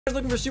If you're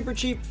looking for super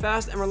cheap,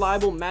 fast, and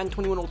reliable Madden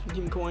 21 Ultimate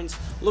Team coins,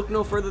 look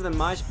no further than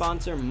my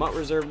sponsor,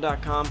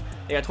 MUTReserve.com.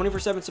 They got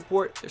 24/7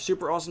 support. They're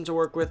super awesome to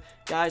work with.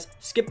 Guys,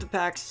 skip the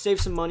packs, save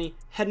some money,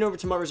 head over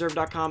to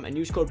MUTReserve.com and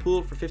use code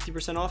Poodle for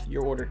 50% off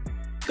your order.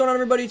 What's going on,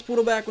 everybody? It's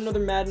Poodle back with another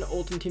Madden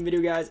Ultimate Team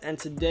video, guys, and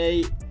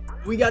today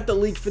we got the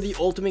leak for the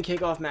Ultimate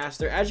Kickoff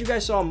Master. As you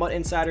guys saw on MUT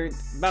Insider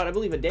about, I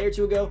believe, a day or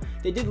two ago,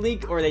 they did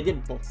leak, or they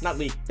did, well, not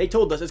leak, they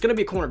told us it's going to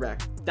be a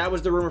cornerback. That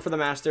was the rumor for the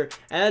Master,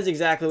 and that's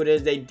exactly what it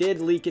is. They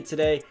did leak it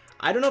today.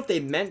 I don't know if they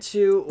meant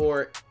to,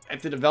 or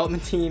if the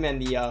development team and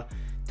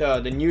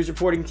the news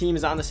reporting team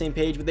is on the same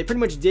page, but they pretty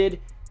much did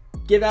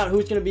give out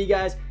who it's going to be,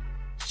 guys.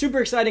 Super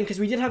exciting, because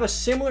we did have a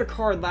similar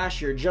card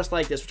last year, just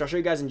like this, which I'll show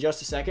you guys in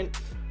just a second.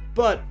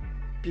 But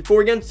before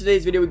we get into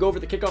today's video, we go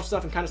over the kickoff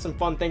stuff and kind of some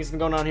fun things that's been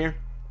going on here.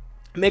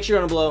 Make sure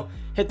down below,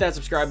 hit that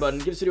subscribe button,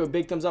 give this video a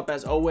big thumbs up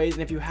as always,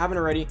 and if you haven't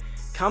already,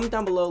 comment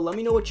down below, let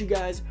me know what you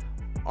guys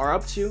are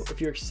up to, if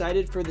you're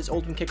excited for this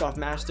Ultimate Kickoff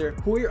Master,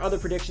 who are your other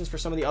predictions for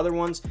some of the other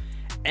ones,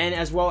 and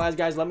as well as,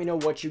 guys, let me know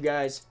what you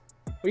guys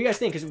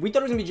think, because we thought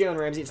it was going to be Jalen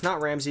Ramsey. It's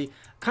not Ramsey.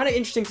 Kind of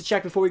interesting to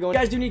check before we go. If you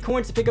guys do need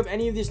coins to pick up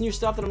any of this new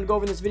stuff that I'm going to go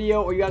over in this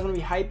video, or you guys want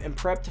to be hyped and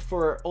prepped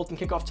for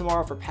Ultimate Kickoff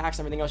tomorrow for packs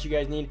and everything else you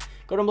guys need,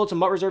 go down below to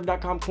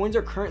MUTReserve.com. Coins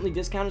are currently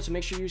discounted, so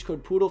make sure you use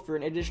code Poodle for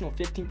an additional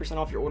 15%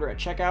 off your order at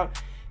checkout.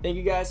 Thank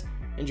you, guys.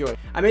 Enjoy.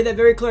 I made that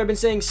very clear. I've been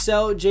saying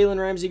sell Jalen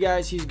Ramsey,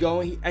 guys. He's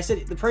going. I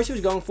said the price he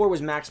was going for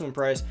was maximum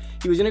price.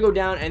 He was going to go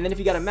down, and then if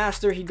he got a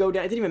master, he'd go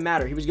down. It didn't even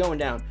matter. He was going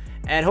down.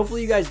 And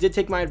hopefully you guys did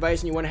take my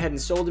advice and you went ahead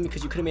and sold him,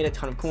 because you could have made a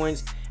ton of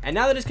coins. And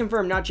now that it's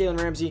confirmed, not Jalen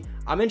Ramsey,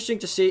 I'm interested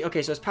to see.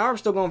 Okay, so his power is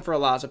still going for a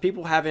lot, so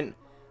people haven't.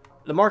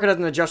 The market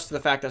hasn't adjusted to the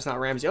fact that's not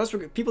Ramsey.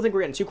 People think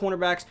we're getting two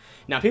cornerbacks.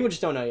 Now, people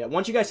just don't know yet.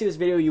 Once you guys see this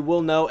video, you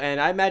will know.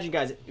 And I imagine,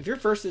 guys, if you're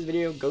first to this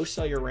video, go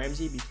sell your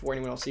Ramsey before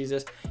anyone else sees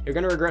this. You're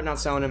going to regret not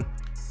selling him.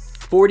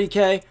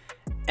 40K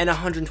and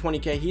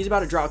 120K. He's about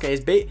to drop. Okay,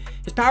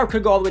 his power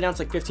could go all the way down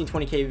to like 15,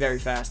 20K very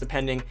fast,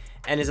 depending.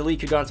 And his elite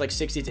could go down to like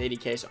 60 to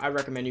 80K. So I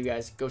recommend you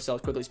guys go sell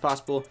as quickly as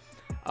possible.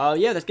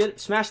 Yeah, that's good.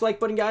 Smash the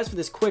like button, guys, for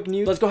this quick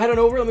news. Let's go head on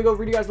over. Let me go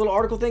read you guys a little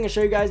article thing and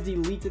show you guys the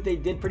leak that they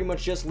did pretty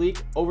much just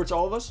leak over to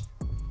all of us.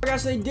 Alright,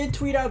 guys, so they did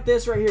tweet out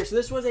this right here. So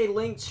this was a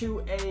link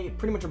to a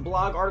pretty much a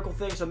blog article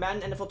thing. So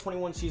Madden NFL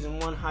 21 Season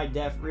 1 high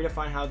def,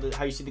 redefine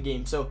how you see the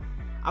game. So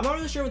I'm not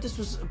really sure what this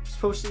was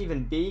supposed to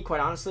even be,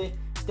 quite honestly.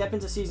 Step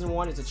into Season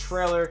 1. It's a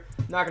trailer.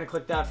 I'm not going to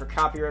click that for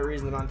copyright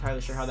reasons. I'm not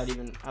entirely sure how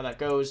that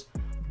goes.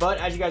 But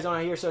as you guys know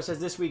here, so it says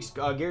this week's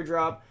gear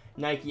drop,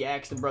 Nike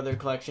X, the Brother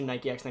Collection,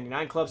 Nike X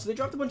 99 Club. So they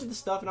dropped a bunch of this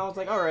stuff, and I was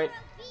like, all right.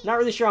 Not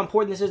really sure how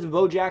important this is. The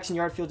Bo Jackson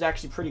yard field's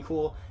actually pretty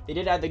cool. They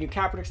did add the new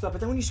Kaepernick stuff, but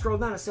then when you scroll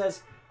down, it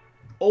says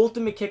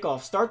Ultimate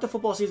Kickoff. Start the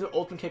football season with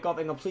Ultimate Kickoff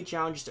and complete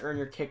challenges to earn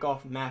your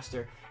Kickoff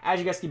Master. As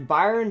you guys see,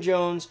 Byron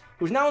Jones,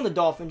 who's now on the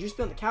Dolphins, used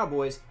to be on the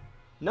Cowboys,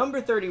 number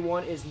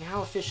 31 is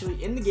now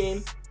officially in the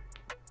game.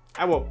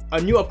 Well, a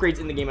new upgrade's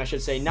in the game, I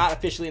should say. Not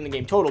officially in the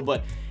game total,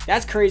 but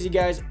that's crazy,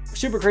 guys.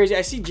 Super crazy.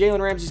 I see Jalen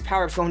Ramsey's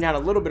power-ups going down a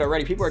little bit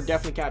already. People are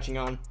definitely catching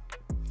on.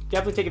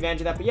 Definitely take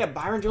advantage of that. But yeah,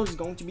 Byron Jones is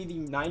going to be the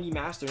 90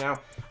 Master. Now,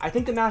 I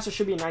think the Master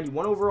should be a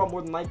 91 overall,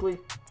 more than likely.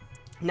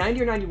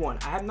 90 or 91.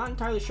 I'm not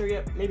entirely sure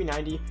yet. Maybe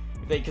 90,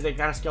 because they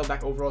kind of scaled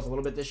back overalls a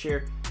little bit this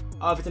year.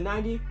 If it's a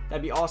 90,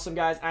 that'd be awesome,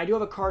 guys. And I do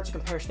have a card to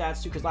compare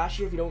stats to, because last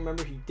year, if you don't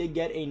remember, he did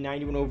get a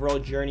 91 overall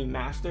Journey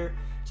Master.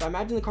 So I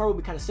imagine the card will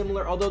be kind of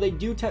similar, although they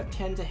do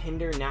tend to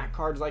hinder NAC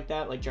cards like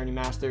that, like Journey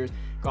Masters,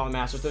 Gauntlet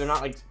Masters. So they're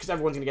not like, because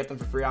everyone's going to get them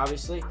for free,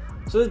 obviously.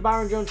 So this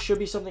Byron Jones should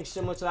be something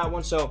similar to that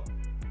one. So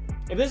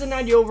if this is a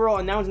 90 overall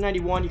and that one's a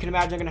 91, you can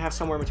imagine they're going to have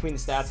somewhere in between the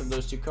stats of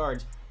those two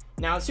cards.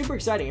 Now, it's super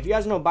exciting. If you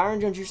guys know,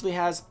 Byron Jones usually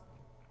has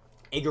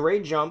a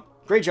great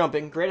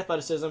jumping, great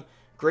athleticism,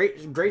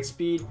 great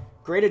speed,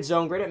 great at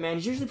zone, great at man.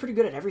 He's usually pretty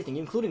good at everything,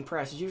 including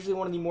press. He's usually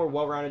one of the more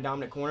well-rounded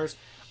dominant corners.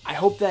 I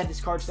hope that his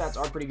card stats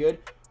are pretty good.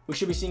 We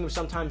should be seeing him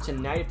sometime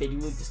tonight if they do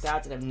leak the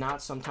stats, and if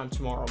not, sometime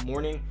tomorrow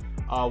morning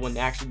when they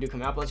actually do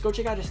come out. But let's go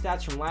check out his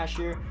stats from last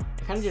year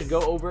and kind of just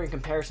go over in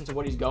comparison to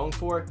what he's going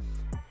for.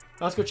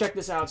 Now let's go check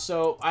this out.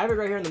 So I have it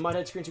right here in the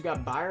Mudhead screen. So we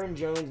got Byron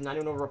Jones,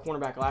 91 overall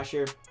cornerback last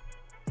year.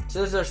 So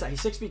this is our stat.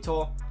 He's 6 feet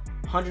tall,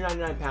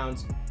 199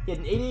 pounds. He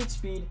had an 88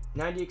 speed,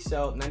 90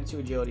 excel, 92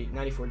 agility,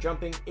 94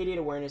 jumping, 88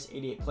 awareness,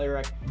 88 play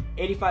rec,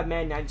 85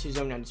 man, 92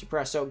 zone, 92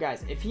 press. So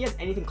guys, if he has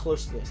anything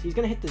close to this, he's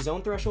going to hit the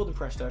zone threshold and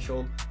press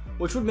threshold,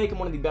 which would make him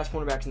one of the best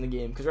cornerbacks in the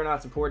game, because right now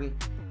it's important.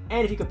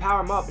 And if he could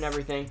power him up and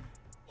everything,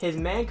 his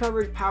man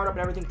coverage, powered up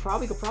and everything, could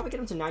probably get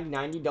him to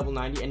 90-90, double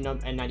 90, and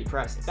 90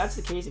 press. If that's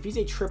the case, if he's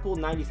a triple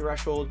 90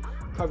 threshold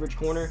coverage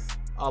corner,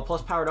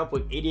 plus powered up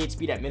with 88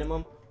 speed at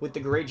minimum, with the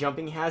great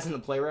jumping he has in the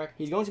play rec,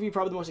 he's going to be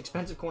probably the most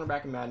expensive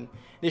cornerback in Madden.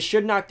 This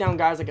should knock down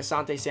guys like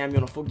Asante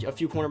Samuel and a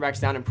few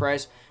cornerbacks down in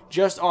price,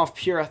 just off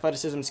pure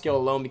athleticism skill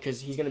alone, because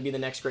he's going to be the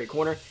next great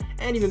corner.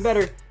 And even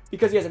better,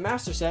 because he has a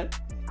master set.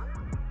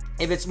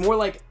 If it's more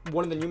like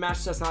one of the new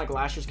master sets, not like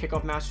last year's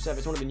Kickoff Master set, if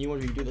it's one of the new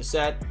ones where you do the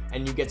set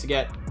and you get to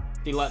get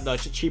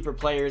the cheaper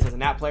players as a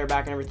NAT player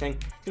back and everything,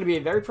 it's going to be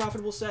a very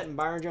profitable set, and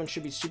Byron Jones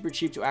should be super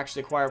cheap to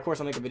actually acquire. Of course,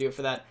 I'll make a video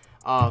for that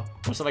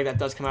when stuff like that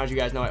does come out, as you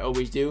guys know I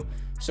always do.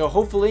 So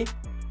hopefully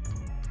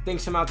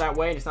things come out that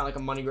way and it's not like a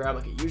money grab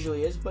like it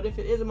usually is. But if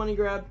it is a money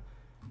grab,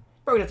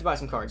 probably gonna have to buy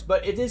some cards.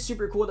 But it is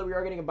super cool that we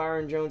are getting a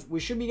Byron Jones. We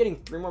should be getting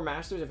 3 more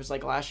Masters if it's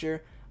like last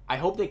year. I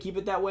hope they keep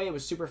it that way. It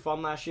was super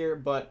fun last year,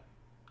 but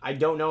I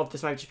don't know if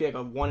this might just be like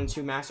a 1 and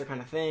 2 Master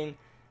kind of thing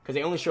because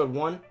they only showed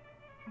 1.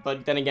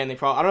 But then again, I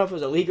don't know if it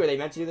was a league or they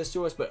meant to do this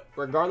to us. But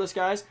regardless,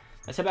 guys,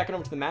 let's head back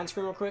over to the Madden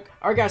screen real quick.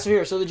 All right, guys,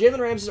 so the Jalen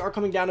Ramses are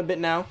coming down a bit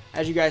now,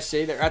 as you guys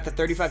see. They're at the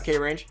 35K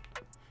range.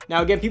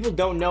 Now, again, people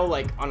don't know,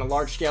 like, on a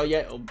large scale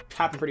yet. It'll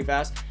happen pretty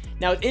fast.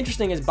 Now, what's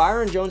interesting is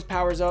Byron Jones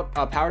powered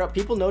up.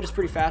 People noticed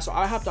pretty fast, so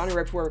I hopped on it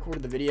right before I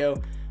recorded the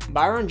video.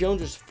 Byron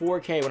Jones was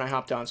 4K when I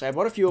hopped on, so I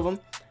bought a few of them,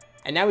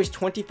 and now he's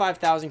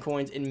 25,000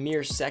 coins in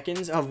mere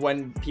seconds of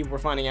when people were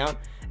finding out.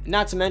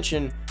 Not to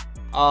mention,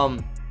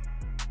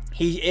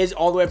 he is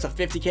all the way up to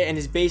 50K, and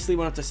his base league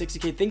went up to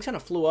 60K. Things kind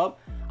of flew up.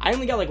 I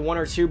only got like 1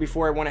 or 2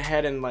 before I went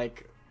ahead and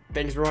like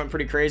things went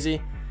pretty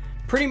crazy.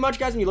 Pretty much,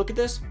 guys, when you look at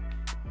this,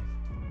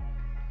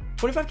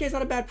 25K is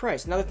not a bad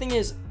price. Now, the thing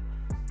is,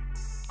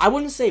 I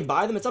wouldn't say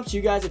buy them. It's up to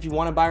you guys if you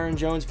want to Byron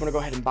Jones, if you want to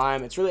go ahead and buy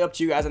him. It's really up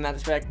to you guys in that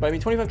aspect. But, I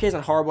mean, 25K is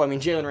not horrible. I mean,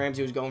 Jalen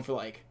Ramsey was going for,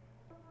 like,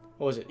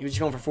 what was it? He was just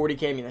going for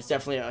 40K. I mean, that's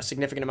definitely a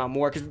significant amount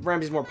more because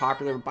Ramsey's more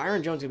popular. But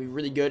Byron Jones is going to be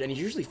really good, and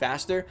he's usually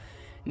faster.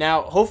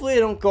 Now, hopefully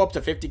they don't go up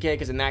to 50K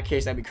because in that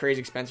case, that'd be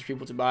crazy expensive for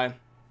people to buy.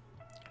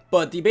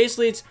 But the base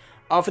leads,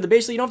 for the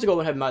base league, you don't have to go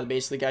ahead and buy the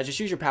base league, guys. Just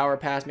use your power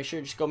pass. Make sure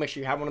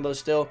you have one of those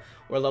still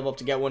or level up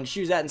to get one. Just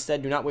use that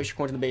instead. Do not waste your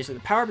coins in the base league.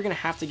 The power up you're going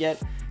to have to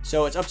get,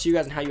 so it's up to you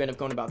guys and how you end up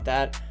going about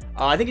that.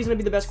 I think he's going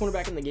to be the best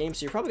cornerback in the game,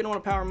 so you're probably going to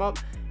want to power him up.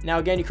 Now,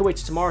 again, you could wait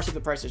till tomorrow, see if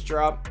the prices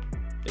drop.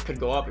 It could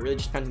go up. It really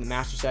just depends on the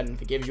master set and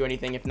if it gives you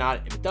anything. If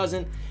not, if it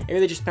doesn't, it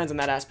really just depends on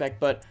that aspect.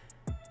 But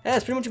yeah,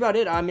 that's pretty much about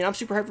it. I mean, I'm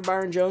super hyped for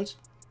Byron Jones.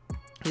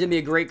 He's going to be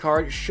a great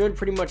card. Should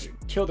pretty much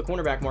kill the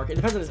cornerback market. It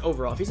depends on his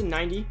overall. If he's a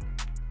 90,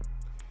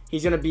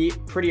 he's going to be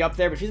pretty up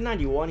there. But if he's a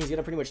 91, he's going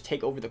to pretty much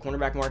take over the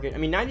cornerback market. I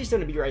mean, 90 is going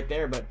to be right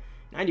there, but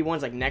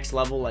 91's like next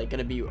level, like going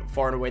to be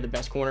far and away the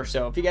best corner.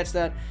 So if he gets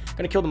that,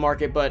 going to kill the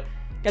market. But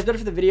guys, better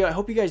for the video. I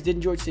hope you guys did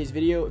enjoy today's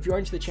video. If you are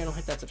into the channel,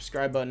 hit that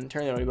subscribe button,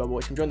 turn the notification bell,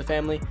 boys. Come join the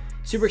family.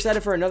 Super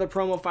excited for another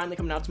promo finally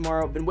coming out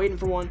tomorrow. Been waiting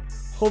for one.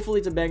 Hopefully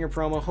it's a banger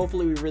promo.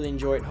 Hopefully we really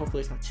enjoy it.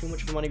 Hopefully it's not too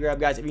much of a money grab,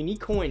 guys. If you need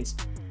coins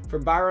for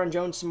Byron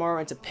Jones tomorrow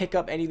and to pick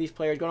up any of these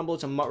players, go down below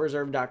to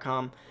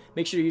MuttReserve.com.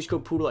 Make sure to use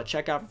code Poodle at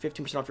checkout for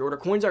 15% off your order.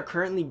 Coins are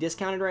currently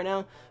discounted right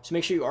now, so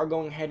make sure you are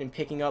going ahead and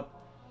picking up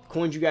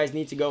coins you guys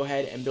need to go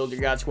ahead and build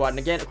your God Squad. And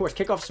again, of course,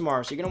 kickoff's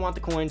tomorrow, so you're going to want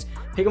the coins.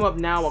 Pick them up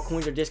now while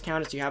coins are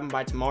discounted, so you have them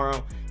by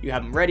tomorrow. You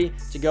have them ready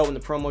to go when the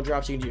promo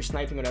drops. You can do your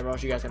sniping, whatever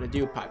else you guys got to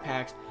do, pop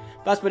packs.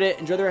 That's about it.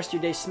 Enjoy the rest of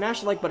your day.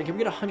 Smash the like button. Can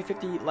we get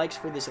 150 likes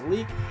for this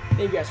leak?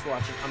 Thank you guys for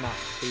watching. I'm out.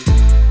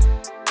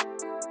 Peace.